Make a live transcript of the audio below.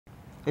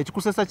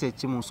Ekikusesa kye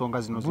kimu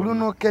nsonga zino zonna.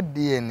 Buruno ke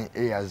DNA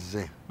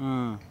yazze.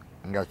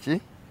 Nga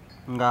ki?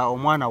 Nga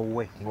omwana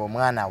wuwe.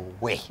 Ng'omwana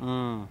wuwe.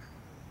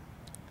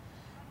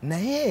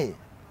 Naye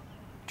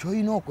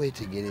ky'olina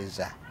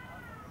okwetegereza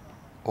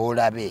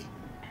olabe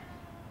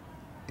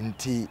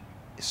nti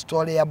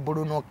story ya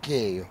Buruno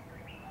eyo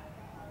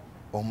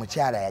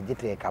omukyala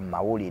yagiteeka mu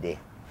mawulire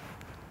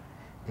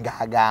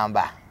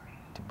ng'agamba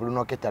nti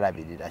Buruno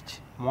talabirira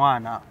ki?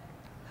 Mwana.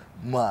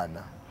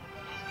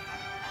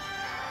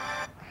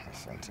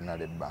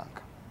 Centenary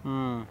Bank.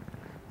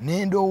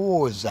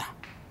 Nendowooza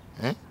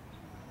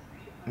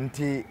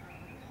nti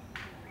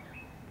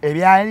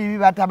ebyali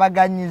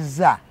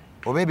bibatabaganyiza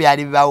oba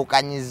ebyali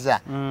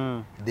bibawukanyiza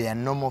they are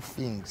normal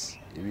things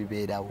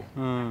ebibeerawo.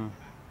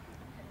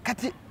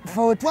 Kati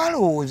fe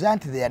twalowooza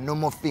nti they are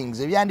normal things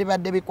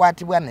ebyandibadde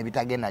bikwatibwa ne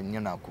bitagenda nnyo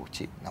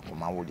naku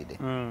mawulire.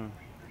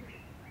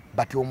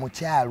 But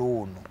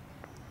omukyalo ono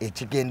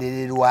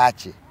ekigendererwa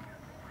kye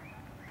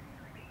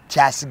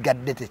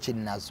kyasigadde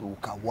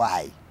tekinnazuuka.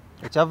 Why?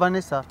 Ekya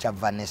Vannesa. Kya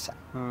Vannesa.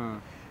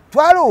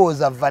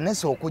 Twalowooza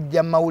Vannesa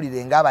okujja mu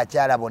mawulire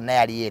ng'abakyala bonna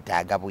yali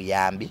yeetaaga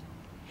buyambi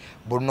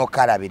Buruno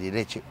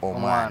kalabirire ki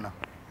omwana.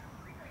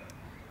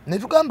 Ne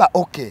tugamba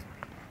okay,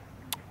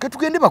 ke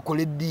tugende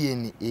bakole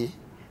DNA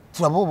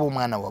tulabe oba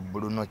omwana wa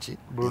Buruno ki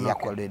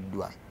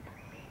yakoleddwa.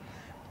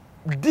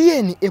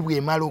 DNA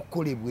bw'emala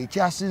okukolebwa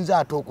ekyasinze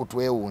ate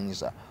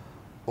okutwewuunyisa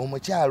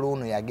omukyalo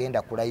ono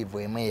yagenda ku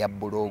live emu eya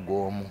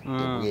bulogo omu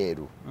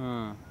ebweru.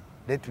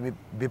 Let me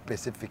be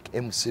specific.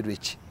 MC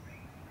Rich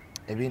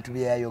ebintu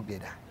bye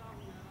yayogera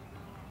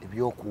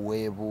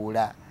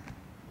ebyokuweebuula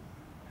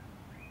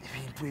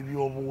ebintu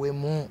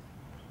ebyobuwemu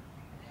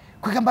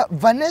kwegamba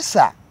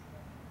Vannesa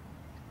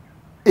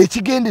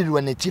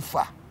ekigendererwa ne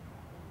kifa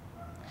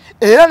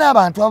era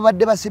n'abantu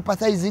ababadde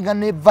basympathizinga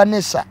ne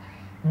Vannesa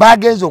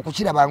bagenza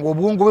okukiraba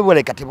ng'obwongo bwe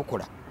buleka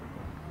tebukola.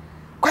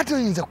 Kwati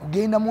oyinza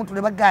kugenda muntu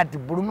ne bagaa nti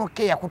Buruno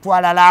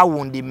yakutwala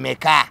laawundi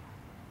mmeka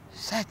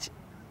saki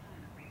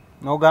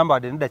n'ogamba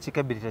wadde n'eddakiika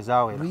ebbiri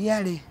tezaawera.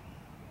 Really?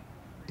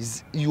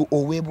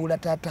 Oweebuula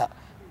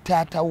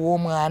taata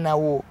w'omwana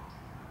wo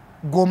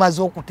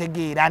g'omaze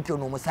okutegeera nti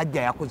ono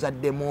omusajja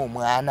yakuzaddemu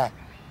omwana.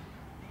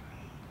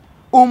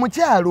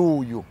 Omukyalo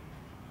oyo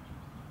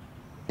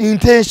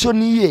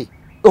intention ye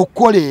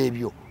okukola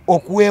ebyo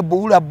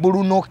okuweebuula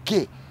Buruno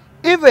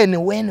even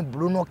when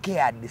Buruno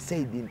had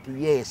decided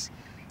yes,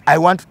 I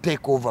want to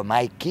take over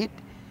my kid,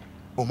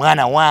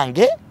 omwana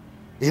wange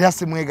era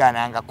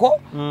simwegaanangako,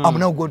 I'm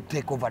now going to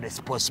take over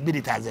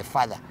responsibility as a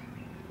father.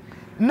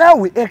 Now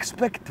we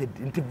expected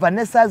that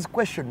Vannessa's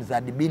questions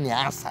had been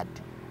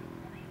answered.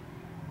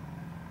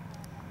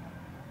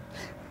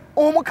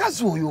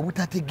 Omukazi oyo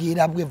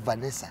obutategeera bwe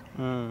Vannesa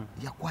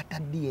yakwata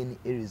DNA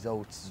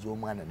results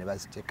z'omwana ne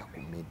baziteeka ku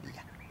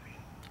media.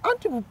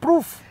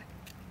 Proof.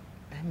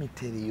 Let me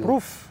tell you.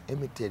 Proof. Let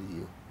me tell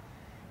you.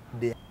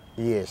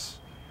 Yes.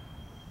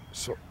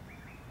 So.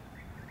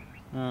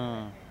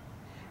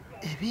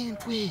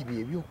 Ebintu ebyo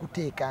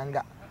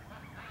ebyokuteekanga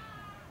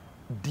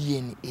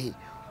DNA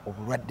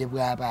obulwadde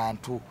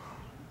bw'abantu,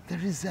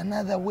 there is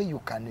another way you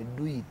can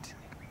do it.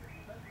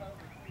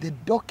 The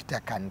doctor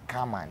can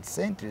come and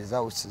send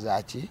results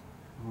zaki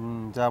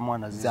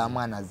zamwana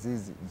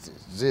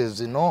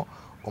zino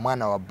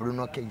omwana wa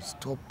Buruno you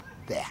stop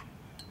there.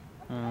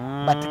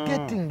 But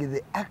getting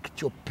the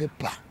actual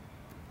paper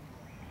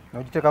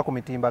nogiteeka ku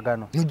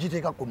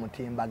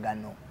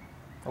mutimbagano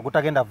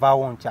okutagenda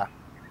kuvaawo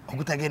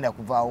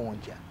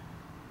nkya.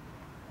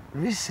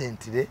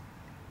 Recently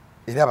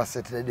era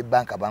abasettled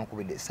bank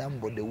bankubidde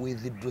somebody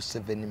withdrew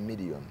 7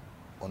 million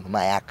on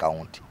my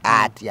account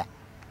atya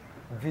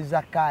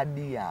visa card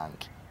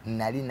yange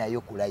nali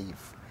nayo ku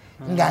live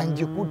nga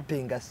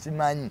njikutte nga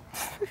simanyi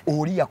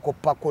oli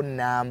yakopako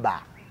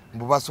namba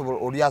mbubasobola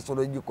oli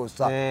asobola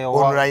gikosa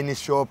online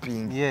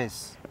shopping.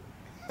 Yes.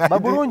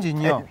 Babulungi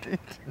nnyo.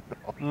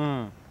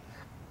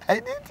 I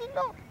didn't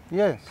know.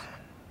 Yes.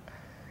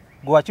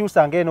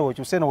 Gwakyusa ngeno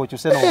okyuse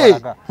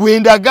walaga.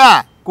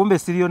 Wendaga. Kumbe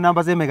seriyo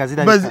namba z'emega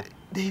zirabika.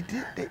 They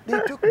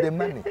took the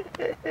money.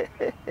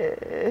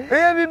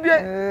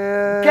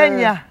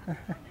 Kenya.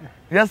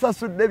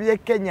 Yasasudde bye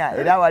Kenya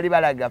era wali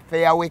balaga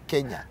fairway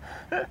Kenya.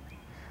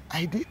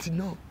 I didn't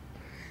know.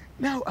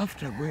 Now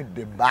after going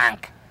to the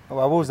bank,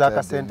 wabuuza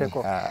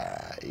akasenteko.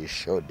 He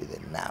showed the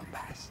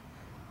numbers.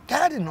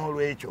 Kati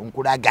n'olwekyo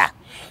nkulaga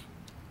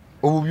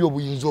obubi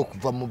obuyinza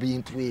okuva mu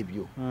bintu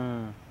ebyo.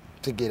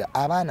 Tegera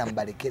abaana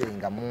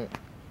mbalekerengamu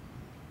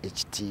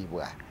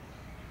ekitiibwa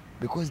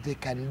because they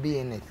can be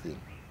anything.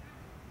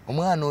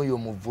 Omwana oyo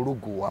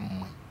muvulugu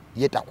wammwe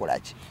yetakola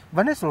ki?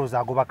 Vannesa olowooza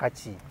agoba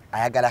kaki?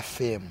 Ayagala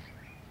fame.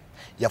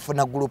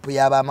 Yafuna gurupu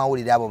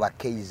y'abamawulire abo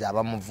bakeiza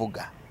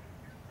abamuvuga.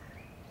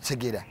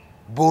 Tegera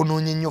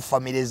bonoonye nnyo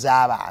famire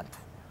z'abantu.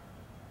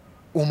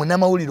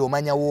 Omunamawulire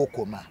omanya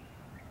wookoma.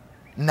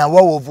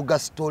 Nawe ovuga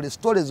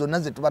story zonna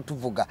ze tuba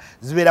tuvuga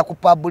zibeera ku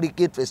public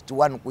interest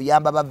one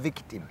kuyamba ba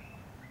victim.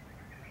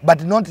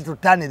 But not to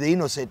turn the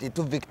innocent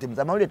into victims.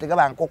 Amawulire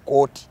tegaba nko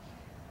kooti.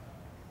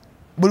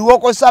 Buli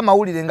wokosa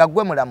amawulire nga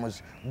gwe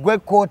mulamuzi, gwe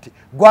kooti,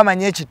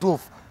 gwamanya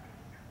ekituufu.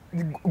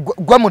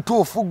 gwe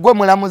mutuufu gwe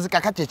mulamuzi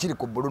kakati ekiri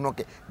ku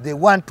Burunoke they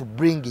want to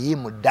bring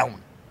him down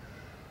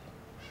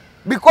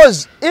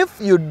because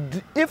if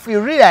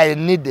you really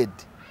needed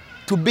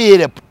to be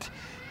helped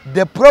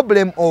the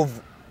problem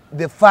of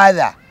the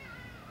father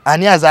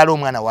ani azaala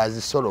omwana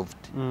was solved.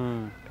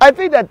 I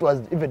think that was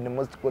even the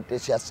most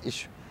contentious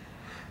issue.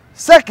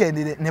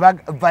 Secondly,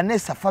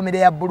 Vannesa family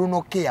ya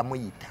Burunoke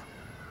yamuyita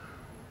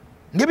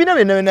ngibino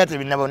bino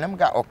tebinabona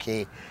mga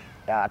okay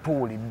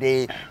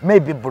tuwulidde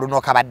maybe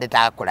Buruno kabadde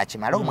takola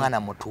kimala omwana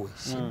mutuwe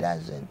she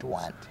doesn't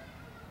want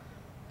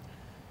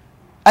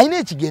ayina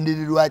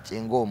ekigendererwa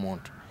kye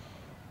ng'omuntu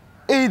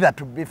either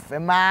to be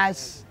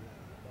famous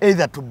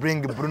either to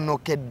bring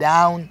Burunoke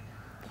down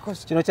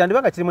because kino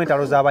kyandibanga kirimu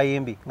entalo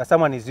z'abayimbi nga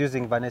someone is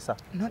using Vannesa.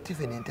 Not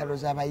even entalo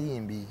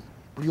z'abayimbi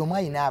buli omu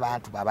ayina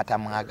abantu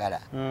babatamwagala.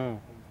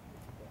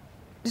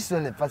 This is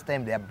not the first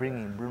time they are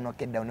bringing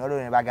Burunoke down. All of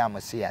them are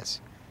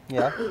Messias.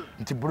 Yeah.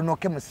 Nti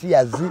Burunoke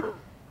Messias.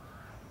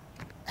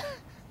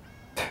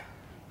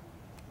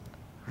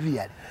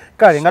 Really.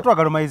 Kale nga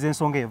twagalomayiza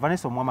ensonga eyo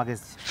Vannesa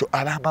omwamagezi. So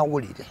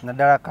abamawulire.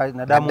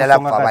 Naddala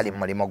mu abali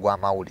mulimo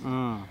gw'amawulire.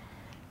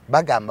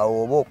 Bagamba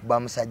oba okuba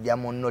musajja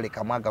munno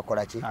leka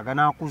mwagakola ki?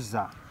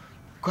 Aganakuzza.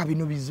 Kwa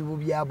bino bizibu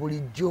bya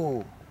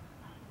bulijjo.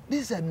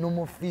 These are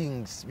normal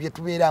things bye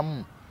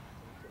tubeeramu.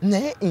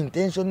 Naye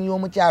intention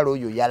y'omukyalo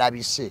oyo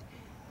yalabise.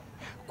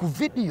 Ku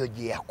video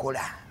gye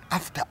yakola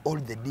after all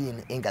the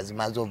DNA nga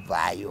zimaze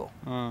ovaayo.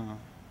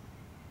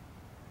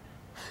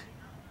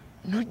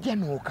 Nojja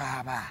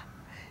n'okaaba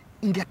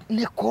nga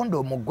ne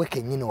kondomu gwe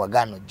kennyini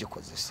wagaana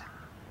ogikozesa.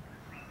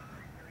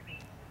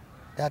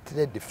 That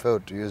lady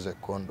failed to use a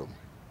condom.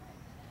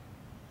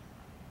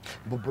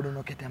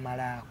 Burunoke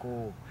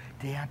tamalaako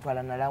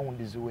teyantwala na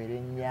lawundi ziwere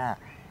nnya.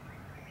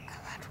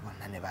 Abantu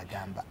bonna ne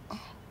bagamba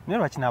naye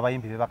lwaki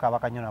n'abayimbi be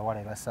bakaabaka nnyo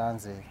nawala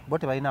ebasanze bo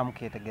tebalinamu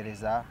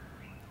keetegereza.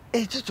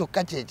 Ekyo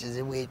kyokka kye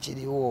kizibu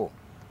ekiriwo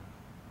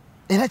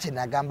era kye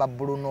nagamba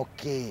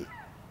Burunoke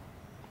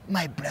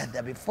my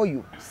brother before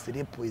you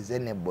sleep with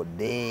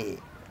anybody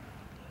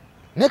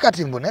ne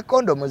kati mbu ne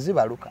kondomu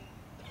zibaluka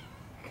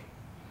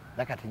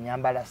nakati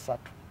nyambala 3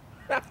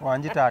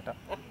 wangi taata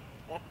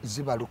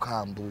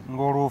zibaluka mbu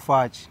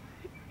ng'olwofa ki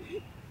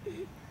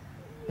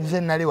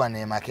nze nali wano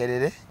e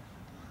Makerere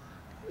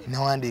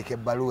nawandiika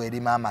ebbaluwa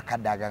erimu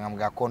amakadde aganga mu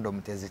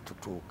gakondomu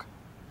tezitutuuka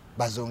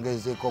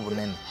bazongezeeko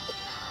obunene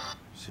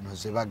zino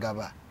ze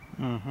bagaba.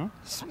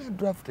 Smell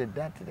drafted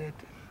that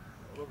letter.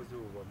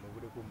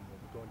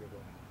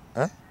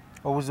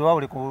 Obuzibu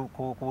buli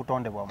ku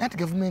butonde bwamu. Ati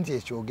government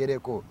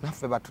ekyogereko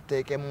naffe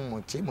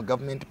batuteekemu mu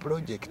government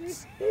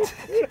projects.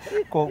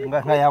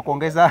 Nga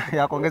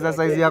yakongeza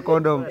size ya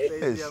condom.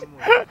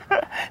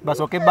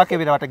 Basoke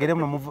bakebera bategere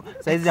mu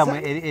size ya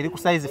eri ku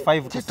size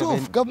 5 to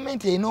 7.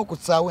 Government erina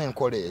okussaawo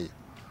enkola eyo.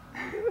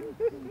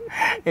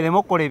 Erema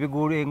okukola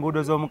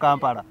enguudo z'omu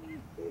Kampala.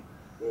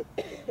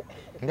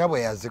 Nga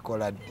bwe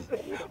yazikola ddi.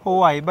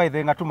 Owayi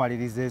bayithe nga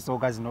tumaliriza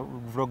ensonga zino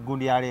vlog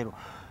gundi ya leero.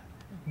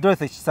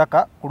 Dorothy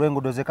Kisaka ku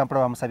lw'enguudo z'e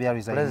Kampala bamusabye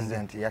resign.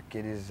 President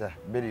yakkiriza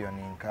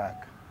billioni 6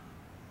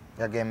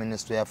 yagee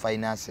Ministry ya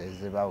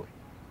Finances bawe.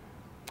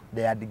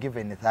 They had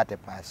given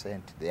 30%.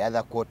 The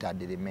other quarter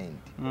had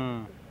remained.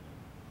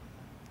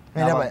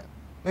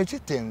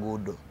 Ekitta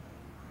enguudo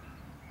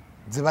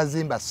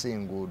zibazimba si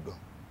nguudo.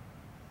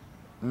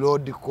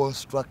 Road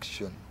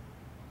construction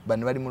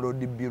bano bali mu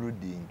road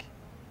building.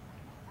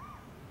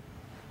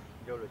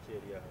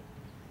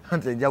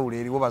 Ante njawulo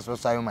eriwo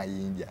basoosayo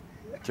mayinja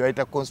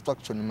kyebayita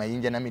construction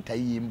mayinja na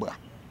mitayimbwa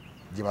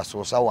gye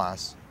basoosa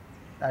wansi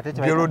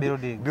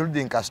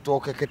building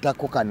kasitooke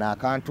ketako kana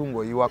akantu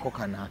ng'oyiwako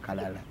kana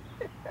akalala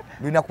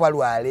lulina kuba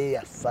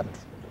lwaleeya 3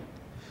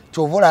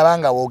 kyova olaba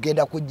nga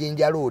wogenda ku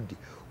Jinja Road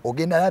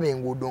ogenda laba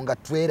enguudo nga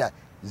twera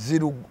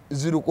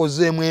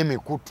zirukozeemu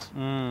emikutu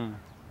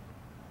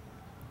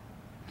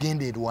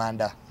genda e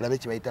Rwanda olabe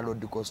kyebayita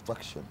road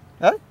construction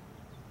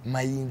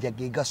mayinja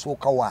ge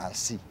gasooka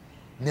wansi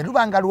ne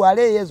lubanga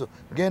lwale ezo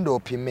genda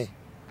opime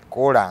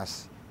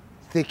clearance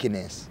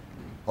thickness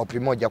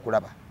opime ojja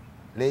kulaba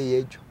leeyi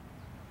egyo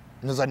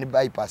noza ne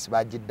bypass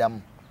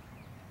bagiddamu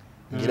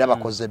ngira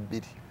bakoze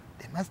 2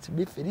 they must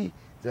be free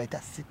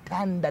zibayita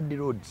standard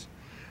roads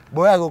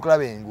bw'oyaga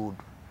okulaba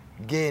enguudo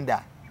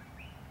genda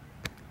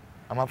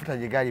amafuta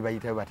gye gaali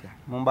bayitayo batya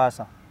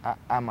Mombasa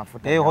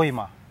amafuta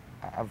Hoima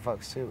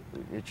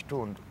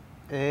ekitundu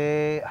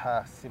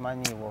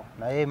simanyiwo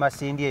naye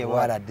Masindi ewa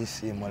wala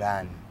DC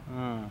Mulani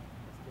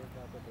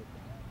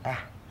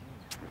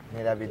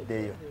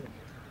nerabiddeyo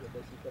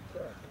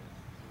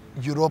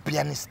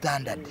European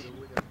standard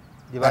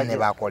bane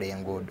bakola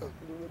enguudo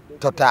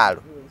total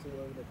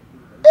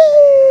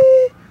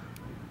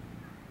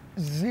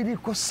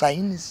ziriko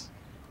signs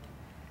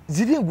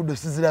ziri enguudo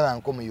siziraba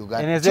nko mu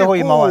Uganda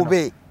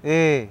Chekube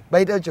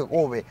bayita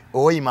Chekube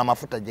Hoima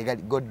amafuta gye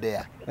gali god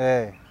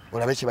there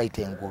olabe kye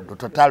bayita enguudo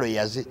total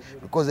yazi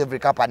because every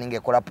company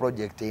ngekola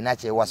project ina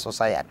kyewa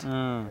society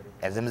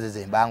ezimu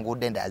zizimba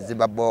nguudo enda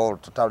azimba ball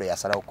total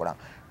yasala okola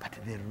but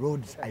the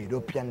roads are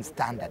European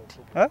standard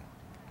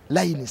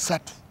line 3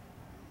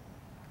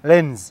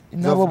 lens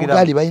nabo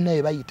bugali balina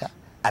bye bayita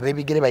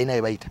abebigere balina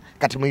bye bayita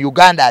kati mu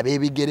Uganda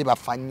abebigere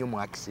bafa nnyo mu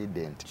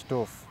accident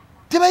kituufu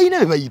tebalina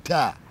bye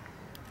bayita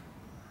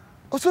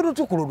osobola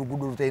tukola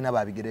oluguudo lutalina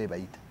babigere bye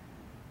bayita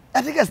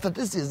ate ka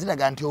statistics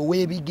ziraga nti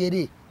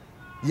ow'ebigere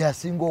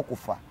yasinga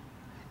okufa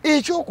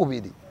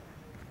ekyokubiri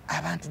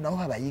abantu nabo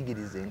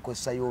babayigiriza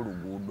enkozesa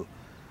y'oluguudo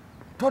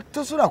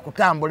tosobola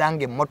kutambula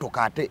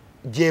ng'emmotoka ate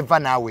gyeva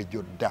naawe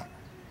gyodda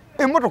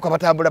emmotoka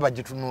batambula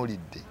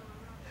bagitunuulidde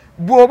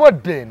bw'oba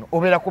odda eno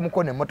obeera ku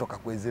mukono emmotoka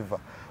kweziva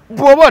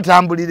bw'oba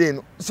otambulira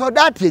eno so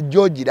that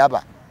ejjo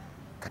ogiraba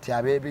kati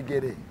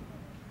ab'ebigere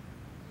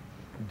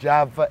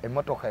gyava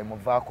emmotoka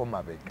emuvaako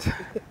mabega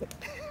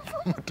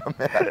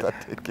mutomera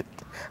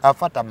tatekete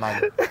afata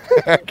manyi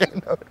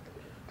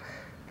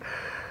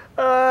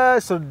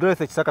so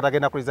Dorothy Kisaka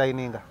tagenda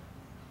kuresigninga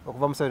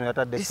okuva museno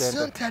yatadde it's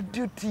not a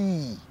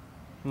duty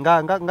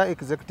nga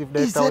executive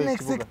director is an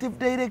executive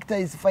director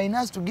is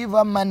financed to give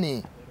her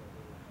money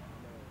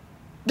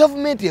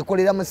government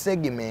ekolera mu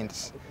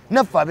segments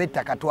naffe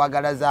ab'ettaka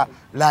twagalaza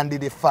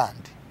land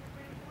fund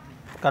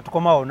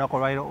katukomawo olunaku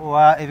olwaliro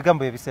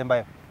ebigambo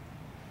ebisembayo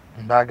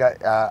mbaga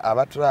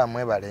abatulamu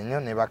ebale nnyo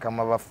ne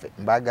bakama baffe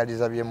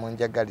mbagaliza bye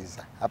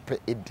munjagaliza happy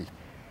Eid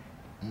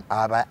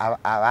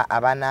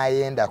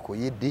abanayenda ku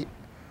Eid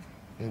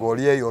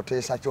ng'oli eyo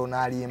oteesa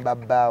ky'onaalimba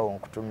bbaawo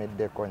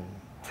nkutumiddeko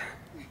nnyo